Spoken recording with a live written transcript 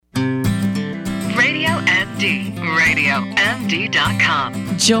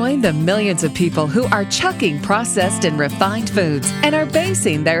MDRadio.com. Join the millions of people who are chucking processed and refined foods and are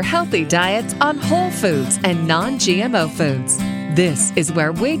basing their healthy diets on whole foods and non-GMO foods. This is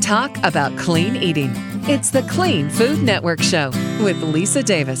where we talk about clean eating. It's the Clean Food Network Show with Lisa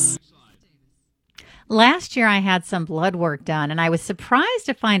Davis. Last year, I had some blood work done, and I was surprised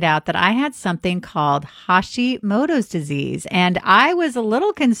to find out that I had something called Hashimoto's disease. And I was a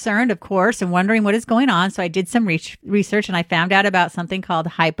little concerned, of course, and wondering what is going on. So I did some research, and I found out about something called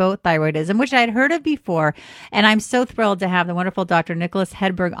hypothyroidism, which I had heard of before. And I'm so thrilled to have the wonderful Dr. Nicholas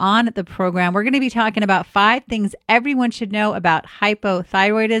Hedberg on the program. We're going to be talking about 5 things everyone should know about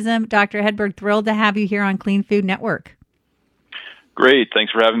hypothyroidism. Dr. Hedberg, thrilled to have you here on Clean Food Network. Great.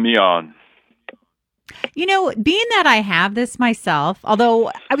 Thanks for having me on. You know, being that I have this myself, although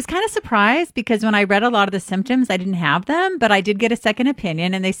I was kind of surprised because when I read a lot of the symptoms, I didn't have them, but I did get a second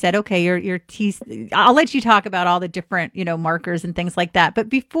opinion and they said, okay, your teeth, I'll let you talk about all the different, markers and things like that. But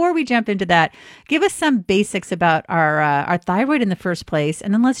before we jump into that, give us some basics about our thyroid in the first place.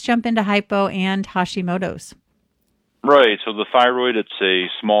 And then let's jump into hypo and Hashimoto's. Right. So the thyroid, it's a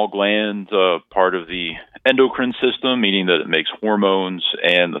small gland, part of the endocrine system, meaning that it makes hormones,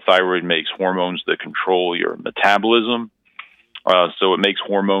 and the thyroid makes hormones that control your metabolism. So it makes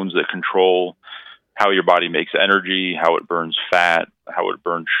hormones that control how your body makes energy, how it burns fat, how it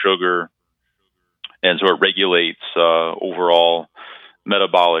burns sugar. And so it regulates overall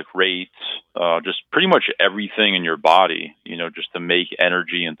metabolic rates, just pretty much everything in your body, just to make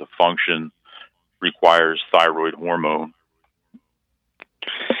energy and to function requires thyroid hormone.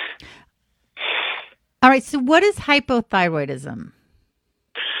 All right. So what is hypothyroidism?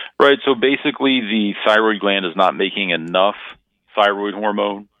 Right. So basically the thyroid gland is not making enough thyroid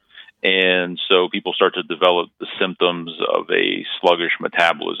hormone. And so people start to develop the symptoms of a sluggish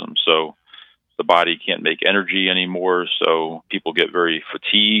metabolism. So the body can't make energy anymore. So people get very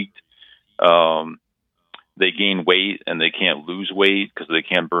fatigued. They gain weight and they can't lose weight because they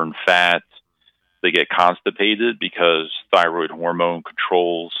can't burn fat. They get constipated because thyroid hormone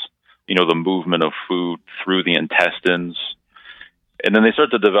controls, the movement of food through the intestines. And then they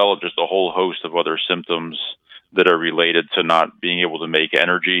start to develop just a whole host of other symptoms that are related to not being able to make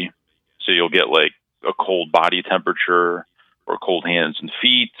energy. So you'll get like a cold body temperature or cold hands and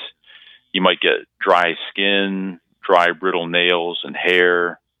feet. You might get dry skin, dry brittle nails and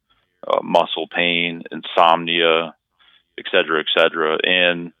hair, muscle pain, insomnia, et cetera, et cetera.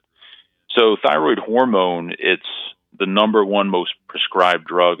 And so thyroid hormone, it's the number one most prescribed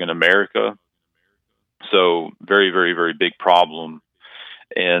drug in America. So very, very, very big problem.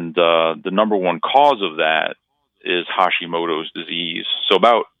 And the number one cause of that is Hashimoto's disease. So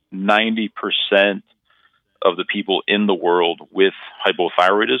about 90% of the people in the world with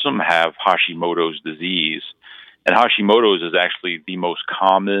hypothyroidism have Hashimoto's disease. And Hashimoto's is actually the most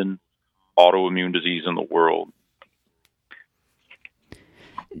common autoimmune disease in the world.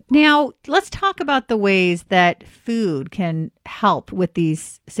 Now, let's talk about the ways that food can help with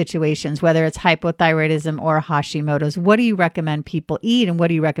these situations, whether it's hypothyroidism or Hashimoto's. What do you recommend people eat and what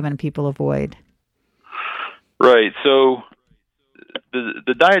do you recommend people avoid? Right. So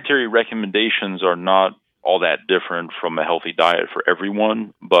the dietary recommendations are not all that different from a healthy diet for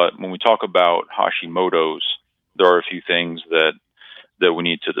everyone. But when we talk about Hashimoto's, there are a few things that we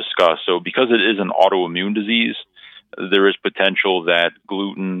need to discuss. So because it is an autoimmune disease, there is potential that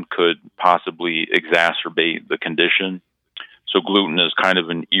gluten could possibly exacerbate the condition. So gluten is kind of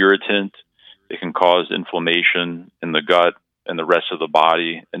an irritant. It can cause inflammation in the gut and the rest of the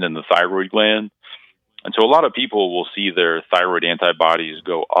body and in the thyroid gland. And so a lot of people will see their thyroid antibodies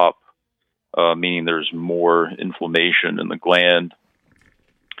go up, meaning there's more inflammation in the gland.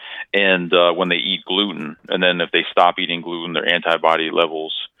 And when they eat gluten, and then if they stop eating gluten, their antibody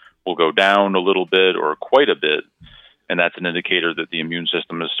levels will go down a little bit or quite a bit. And that's an indicator that the immune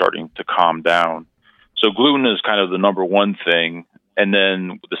system is starting to calm down. So gluten is kind of the number one thing. And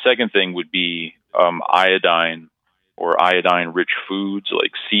then the second thing would be iodine or iodine-rich foods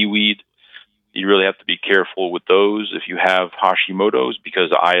like seaweed. You really have to be careful with those if you have Hashimoto's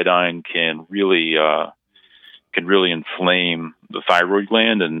because iodine can really inflame the thyroid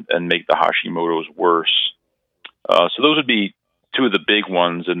gland and make the Hashimoto's worse. So those would be two of the big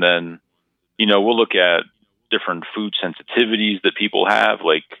ones. And then, we'll look at different food sensitivities that people have,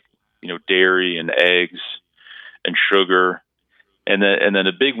 like, dairy and eggs and sugar. And then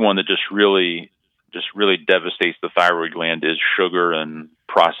a big one that just really devastates the thyroid gland is sugar and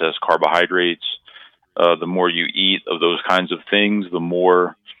processed carbohydrates. The more you eat of those kinds of things, the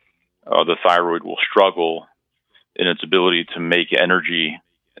more the thyroid will struggle in its ability to make energy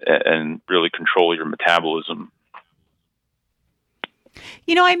and really control your metabolism.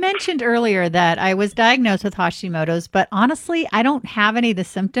 I mentioned earlier that I was diagnosed with Hashimoto's, but honestly, I don't have any of the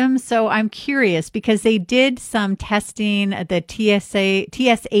symptoms. So I'm curious because they did some testing. The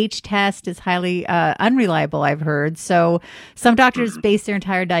TSH test is highly unreliable, I've heard. So some doctors base their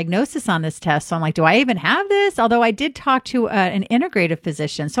entire diagnosis on this test. So I'm like, do I even have this? Although I did talk to an integrative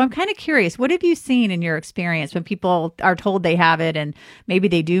physician. So I'm kind of curious, what have you seen in your experience when people are told they have it and maybe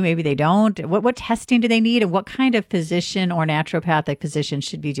they do, maybe they don't? What testing do they need and what kind of physician or naturopathic physician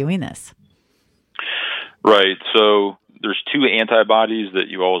should be doing this? Right. So there's two antibodies that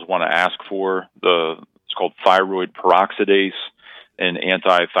you always want to ask for. It's called thyroid peroxidase and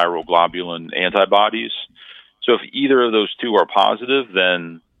anti-thyroglobulin antibodies. So if either of those two are positive,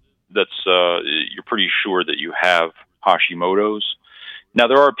 then you're pretty sure that you have Hashimoto's. Now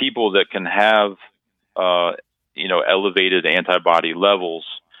there are people that can have elevated antibody levels,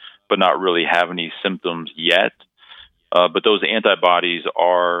 but not really have any symptoms yet. But those antibodies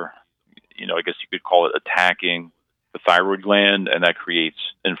are, I guess you could call it attacking the thyroid gland, and that creates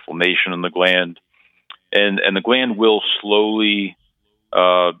inflammation in the gland. And the gland will slowly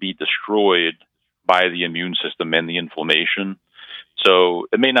be destroyed by the immune system and the inflammation. So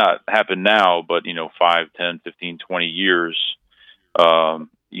it may not happen now, but, 5, 10, 15, 20 years,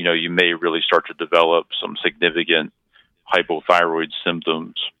 you may really start to develop some significant hypothyroid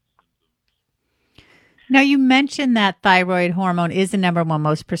symptoms. Now, you mentioned that thyroid hormone is the number one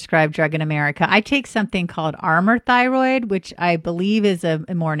most prescribed drug in America. I take something called Armour Thyroid, which I believe is a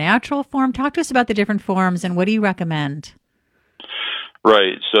more natural form. Talk to us about the different forms and what do you recommend?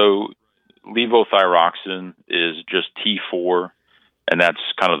 Right. So levothyroxine is just T4, and that's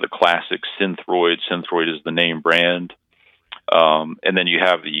kind of the classic Synthroid. Synthroid is the name brand. And then you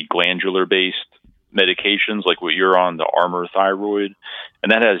have the glandular-based medications like what you're on, the Armour Thyroid,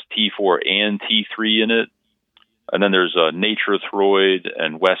 and that has T4 and T3 in it. And then there's Nature-Throid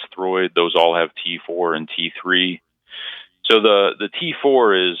and Westhroid. Those all have T4 and T3. So the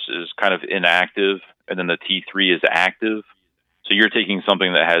T4 is kind of inactive, and then the T3 is active. So you're taking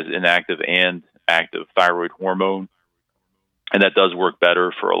something that has inactive and active thyroid hormone, and that does work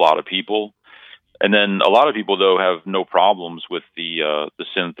better for a lot of people. And then a lot of people, though, have no problems with the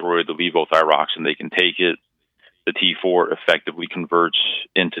Synthroid, the levothyroxine. They can take it. The T4 effectively converts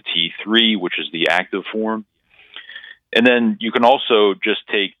into T3, which is the active form. And then you can also just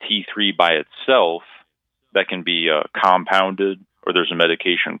take T3 by itself. That can be compounded, or there's a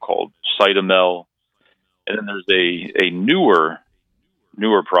medication called Cytomel. And then there's a newer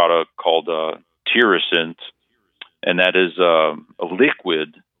product called Tirosint, and that is a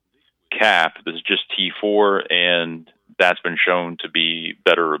liquid cap that's just T4, and that's been shown to be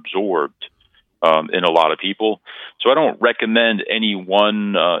better absorbed in a lot of people. So I don't recommend any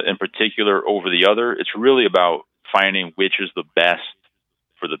one in particular over the other. It's really about finding which is the best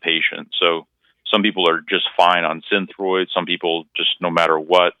for the patient. So some people are just fine on Synthroid. Some people just, no matter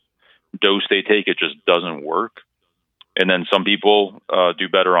what dose they take, it just doesn't work. And then some people do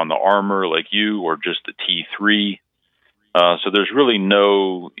better on the Armour like you, or just the T3. So there's really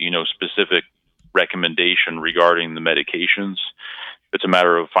no, specific recommendation regarding the medications. It's a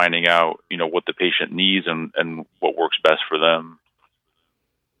matter of finding out, what the patient needs and what works best for them.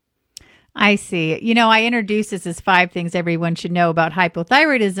 I see. I introduced this as 5 things everyone should know about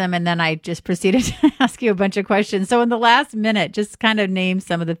hypothyroidism, and then I just proceeded to ask you a bunch of questions. So in the last minute, just kind of name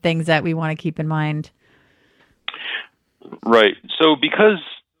some of the things that we want to keep in mind. Right. So because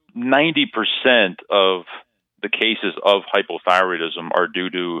 90% of the cases of hypothyroidism are due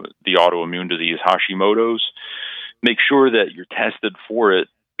to the autoimmune disease Hashimoto's, make sure that you're tested for it.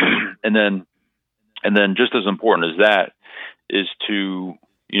 and then just as important as that is to,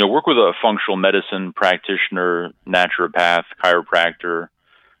 work with a functional medicine practitioner, naturopath, chiropractor,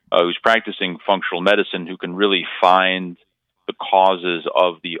 who's practicing functional medicine, who can really find the causes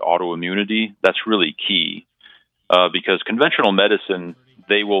of the autoimmunity. That's really key, because conventional medicine,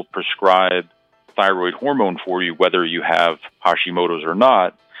 they will prescribe thyroid hormone for you, whether you have Hashimoto's or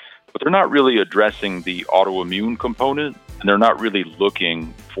not, but they're not really addressing the autoimmune component, and they're not really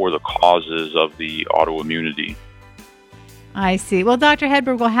looking for the causes of the autoimmunity. I see. Well, Dr.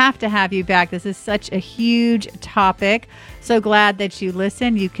 Hedberg, we'll have to have you back. This is such a huge topic. So glad that you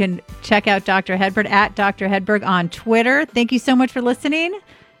listen. You can check out Dr. Hedberg at Dr. Hedberg on Twitter. Thank you so much for listening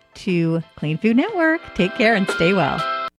to Clean Food Network. Take care and stay well.